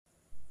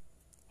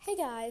Hey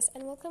guys,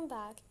 and welcome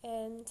back.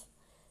 And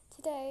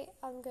today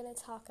I'm gonna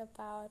talk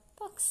about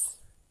books,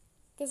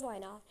 because why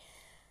not?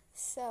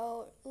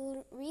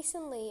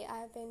 Recently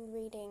I've been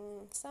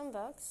reading some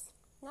books,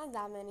 not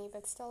that many,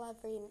 but still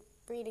I've been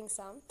reading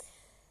some.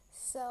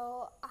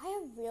 So I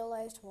have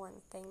realized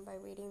one thing by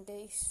reading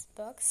these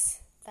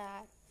books,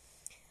 that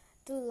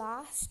the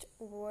last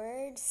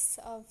words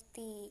of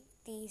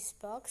these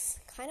books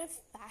kind of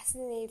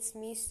fascinates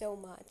me so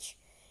much.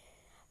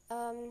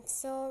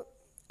 So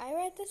I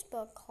read this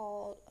book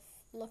called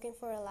Looking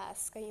for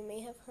Alaska. You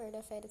may have heard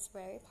of it. It's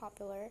very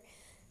popular.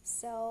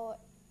 So,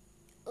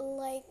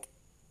 like,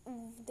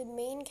 the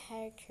main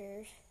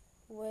character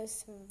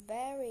was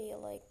very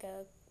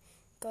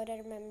good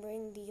at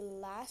remembering the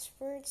last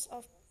words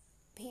of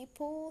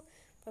people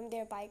from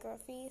their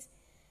biographies,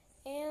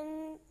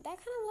 and that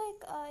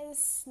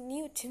is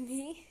new to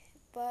me,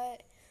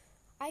 but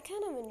I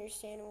kind of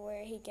understand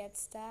where he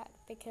gets that,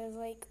 because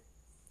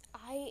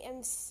I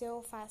am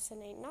so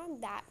fascinated, not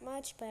that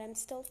much, but I'm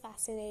still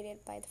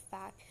fascinated by the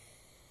fact,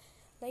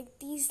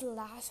 these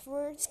last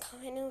words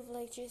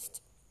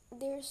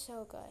they're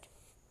so good.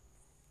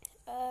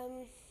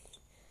 Um,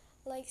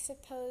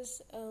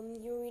 suppose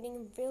you're reading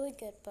a really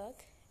good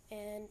book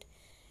and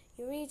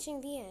you're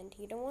reaching the end.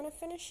 You don't want to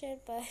finish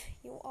it, but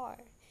you are.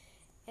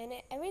 And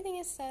everything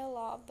is set a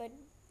lot, but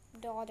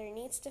the author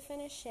needs to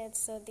finish it,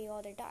 so the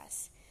author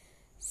does.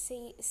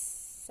 So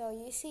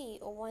you see,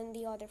 when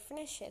the author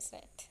finishes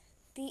it,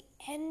 the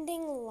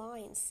ending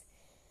lines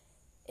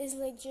is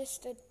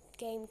just a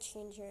game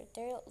changer.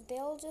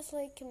 They'll just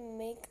make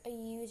a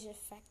huge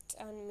effect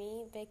on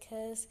me,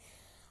 because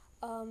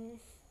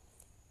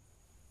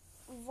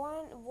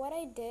what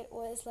I did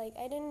was I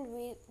didn't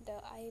read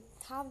I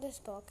have this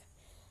book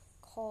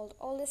called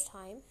All This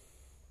Time,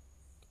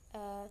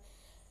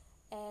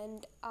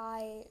 and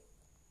I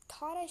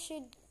thought I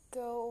should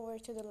go over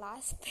to the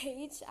last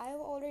page. I've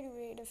already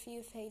read a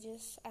few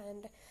pages,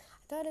 and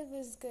I thought it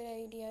was a good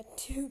idea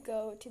to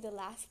go to the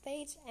last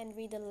page and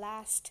read the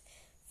last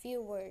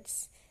few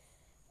words.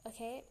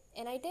 Okay,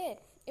 and I did.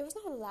 It was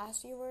not the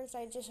last few words.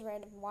 I just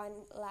read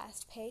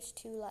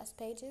two last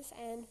pages,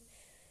 and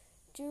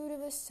dude, it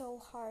was so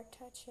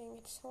heart-touching.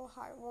 It's so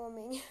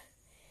heartwarming.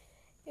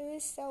 It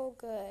was so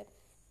good.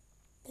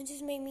 It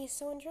just made me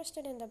so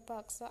interested in the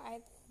book, so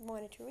I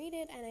wanted to read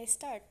it, and I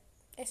started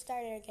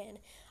again.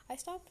 I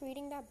stopped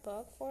reading that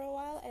book for a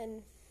while,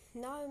 and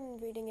now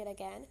I'm reading it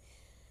again.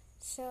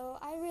 So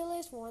I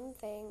realized one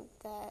thing,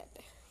 that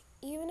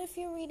even if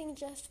you're reading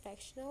just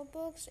fictional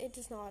books, it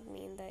does not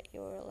mean that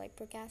you're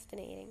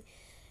procrastinating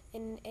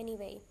in any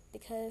way,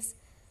 because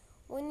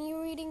when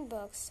you're reading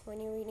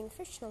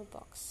fictional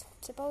books,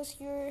 suppose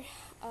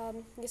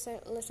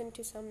listen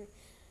to some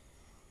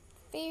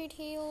fairy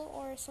tale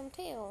or some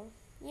tale.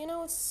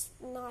 It's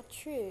not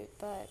true,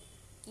 but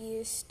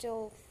you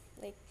still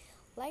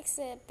likes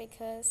it,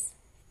 because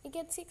it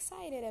gets you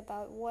excited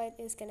about what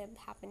is gonna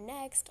happen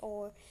next,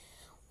 or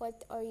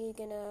what are you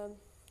gonna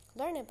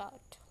learn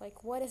about.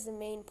 What is the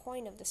main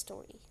point of the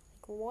story?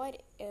 Why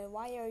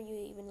are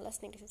you even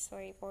listening to the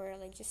story? For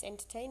just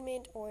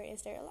entertainment, or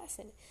is there a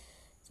lesson?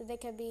 So there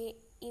could be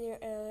either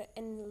a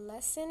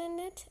lesson in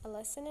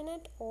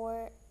it,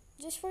 or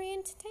just for your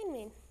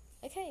entertainment.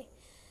 Okay,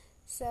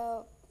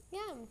 so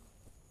yeah,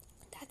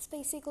 that's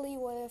basically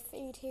what a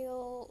fairy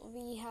tale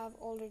we have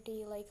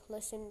already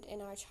listened in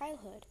our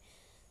childhood.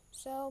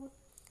 So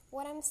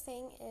what I'm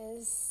saying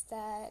is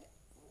that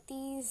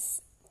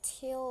these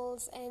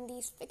tales and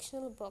these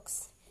fictional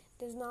books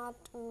does not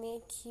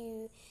make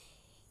you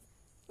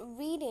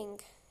reading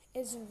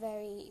is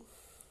very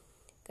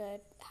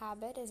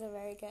is a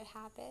very good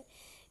habit.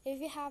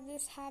 If you have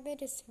this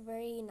habit, it's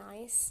very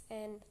nice,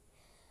 and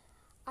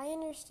I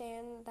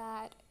understand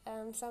that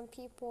some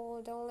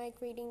people don't like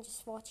reading,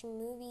 just watching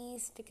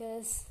movies,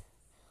 because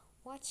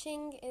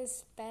watching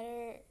is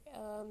better.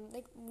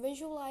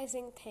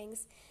 Visualizing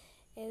things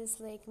is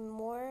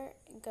more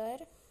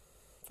good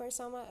for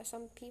some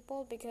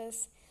people,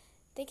 because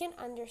they can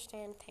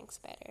understand things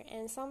better,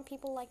 and some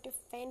people like to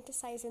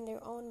fantasize in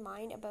their own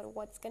mind about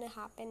what's gonna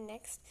happen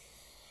next,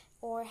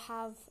 or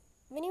have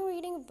when you're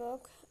reading a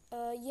book,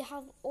 you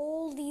have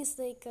all these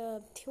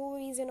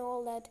theories and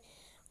all that.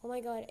 Oh my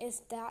god,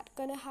 is that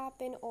gonna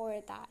happen, or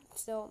that?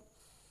 So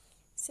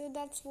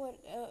that's what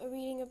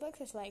reading a book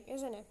is like,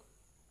 isn't it?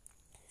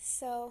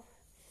 So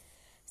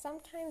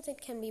sometimes it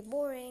can be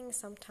boring,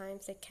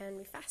 sometimes it can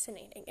be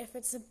fascinating. If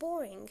it's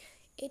boring,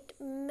 it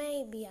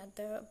may be at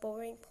the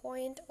boring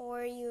point,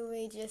 or you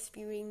may just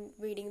be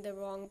reading the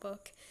wrong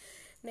book.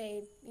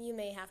 You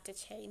may have to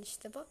change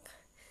the book.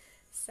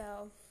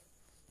 So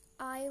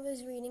I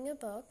was reading a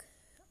book.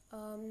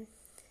 I'm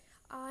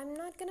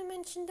not gonna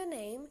mention the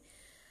name,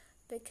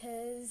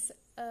 because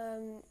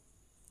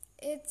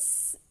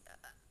it's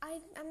I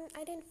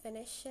didn't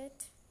finish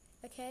it.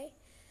 Okay,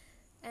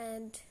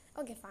 and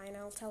okay, fine,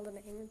 I'll tell the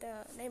name.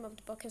 The name of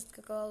the book is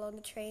The Girl on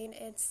the Train.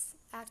 It's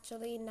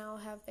actually now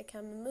have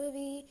become a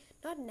movie.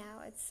 Not now,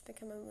 it's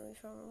become a movie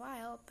for a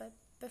while, but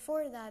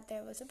before that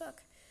there was a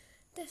book.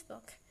 This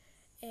book.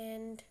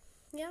 And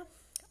yeah,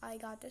 I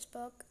got this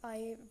book,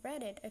 I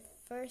read it. At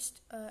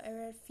first, I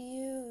read a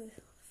few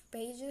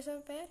pages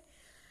of it,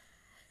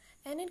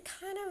 and it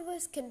kind of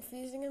was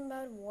confusing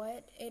about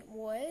what it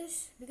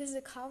was because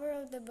the cover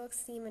of the book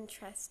seemed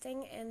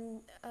interesting.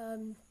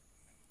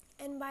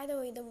 And by the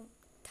way, the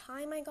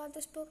time I got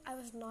this book, I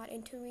was not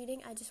into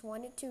reading. I just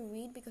wanted to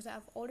read because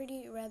I've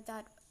already read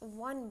that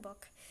one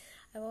book.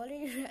 I've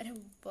already read a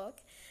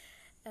book,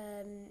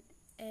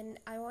 and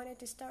I wanted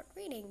to start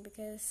reading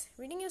because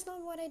reading is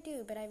not what I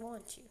do, but I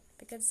want to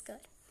because it's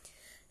good.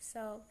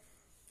 So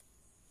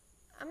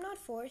I'm not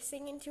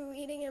forcing into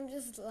reading, I'm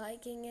just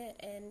liking it,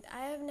 and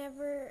I have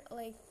never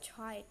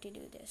tried to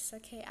do this.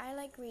 Okay, I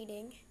like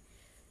reading,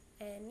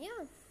 and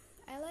yeah,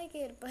 I like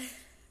it,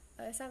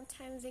 but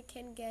sometimes it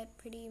can get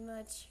pretty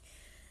much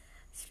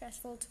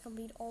stressful to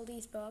complete all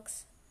these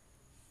books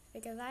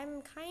because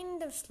I'm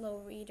kind of slow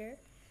reader.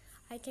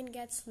 I can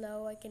get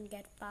slow, I can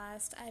get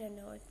fast, I don't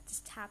know, it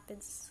just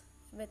happens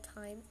with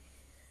time.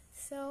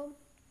 So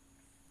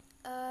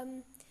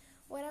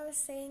what I was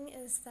saying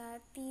is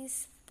that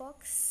these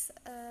books,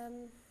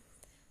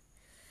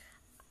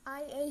 I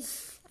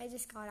I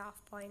just got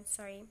off point.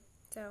 Sorry.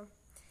 So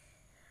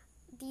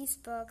these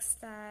books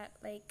that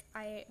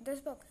this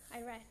book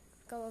I read,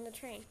 Go on the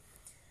Train.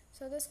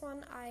 So this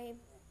one I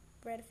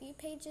read a few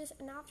pages,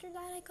 and after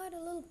that I got a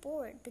little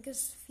bored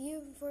because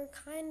few were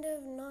kind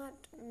of not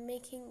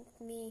making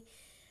me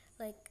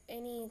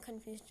any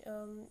confused.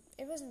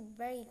 It was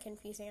very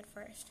confusing at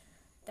first.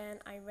 Then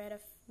I read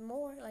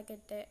more, I did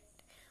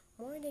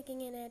more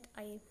digging in it.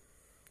 I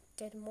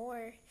did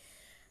more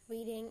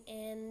reading,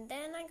 and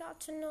then I got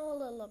to know a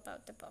little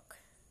about the book.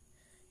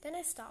 Then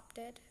I stopped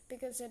it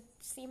because it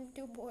seemed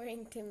too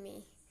boring to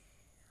me.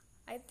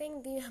 I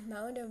think the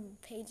amount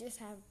of pages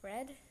I've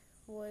read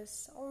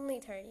was only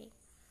 30.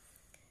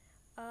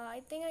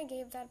 I think I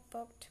gave that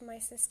book to my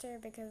sister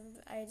because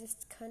I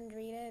just couldn't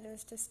read it. It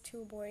was just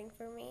too boring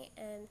for me,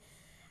 and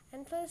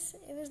plus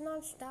it was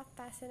not that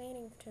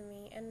fascinating to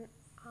me. And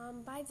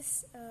by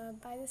this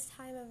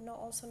time I've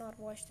also not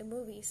watched the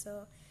movie,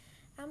 so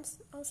I'm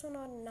also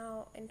not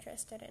now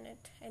interested in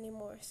it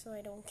anymore. So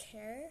I don't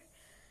care.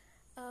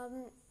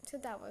 So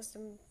that was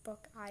the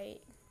book I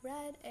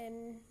read,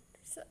 and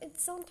so it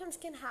sometimes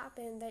can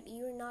happen that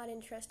you're not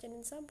interested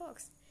in some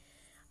books.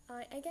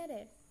 I get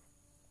it.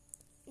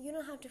 You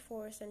don't have to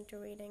force into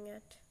reading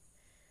it.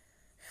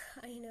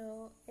 I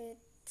know it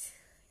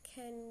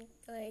can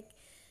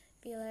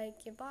be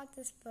you bought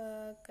this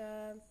book,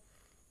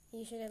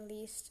 you should at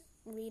least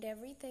read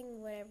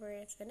everything, whatever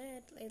it's in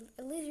it.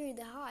 At least read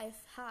the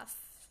half.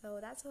 So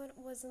that's what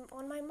was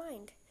on my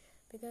mind,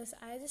 because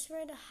I just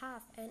read a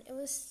half, and it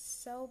was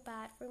so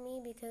bad for me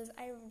because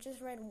I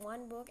just read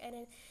one book and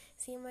it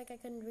seemed like I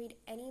couldn't read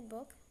any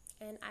book,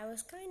 and I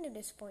was kind of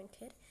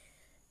disappointed.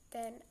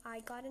 Then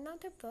I got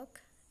another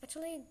book.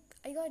 Actually,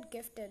 I got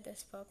gifted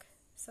this book,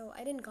 so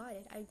I didn't got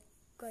it. I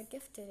got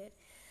gifted it.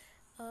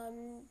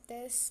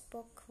 This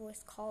book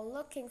was called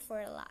Looking for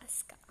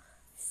Alaska.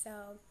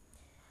 So,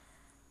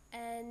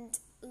 and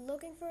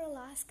Looking for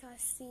Alaska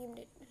seemed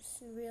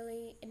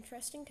really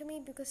interesting to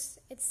me because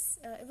it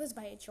was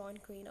by John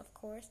Green, of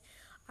course.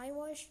 I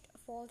watched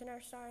Fault in Our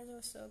Stars, it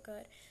was so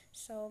good.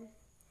 So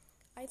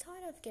I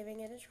thought of giving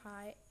it a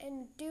try,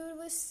 and dude, it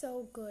was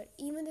so good.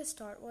 Even the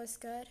start was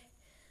good,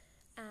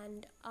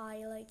 and I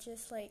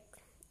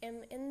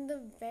am in the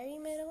very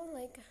middle.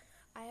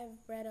 I have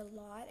read a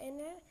lot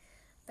in it,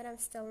 but I'm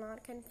still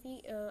not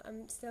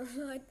I'm still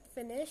not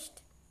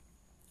finished.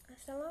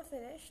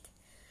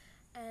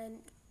 And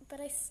but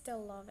I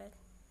still love it.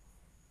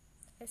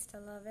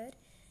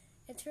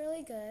 It's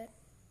really good.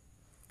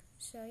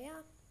 So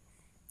yeah,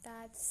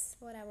 that's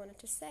what I wanted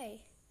to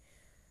say.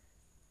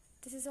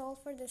 This is all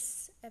for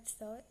this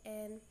episode,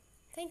 and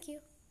thank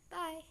you.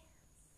 Bye.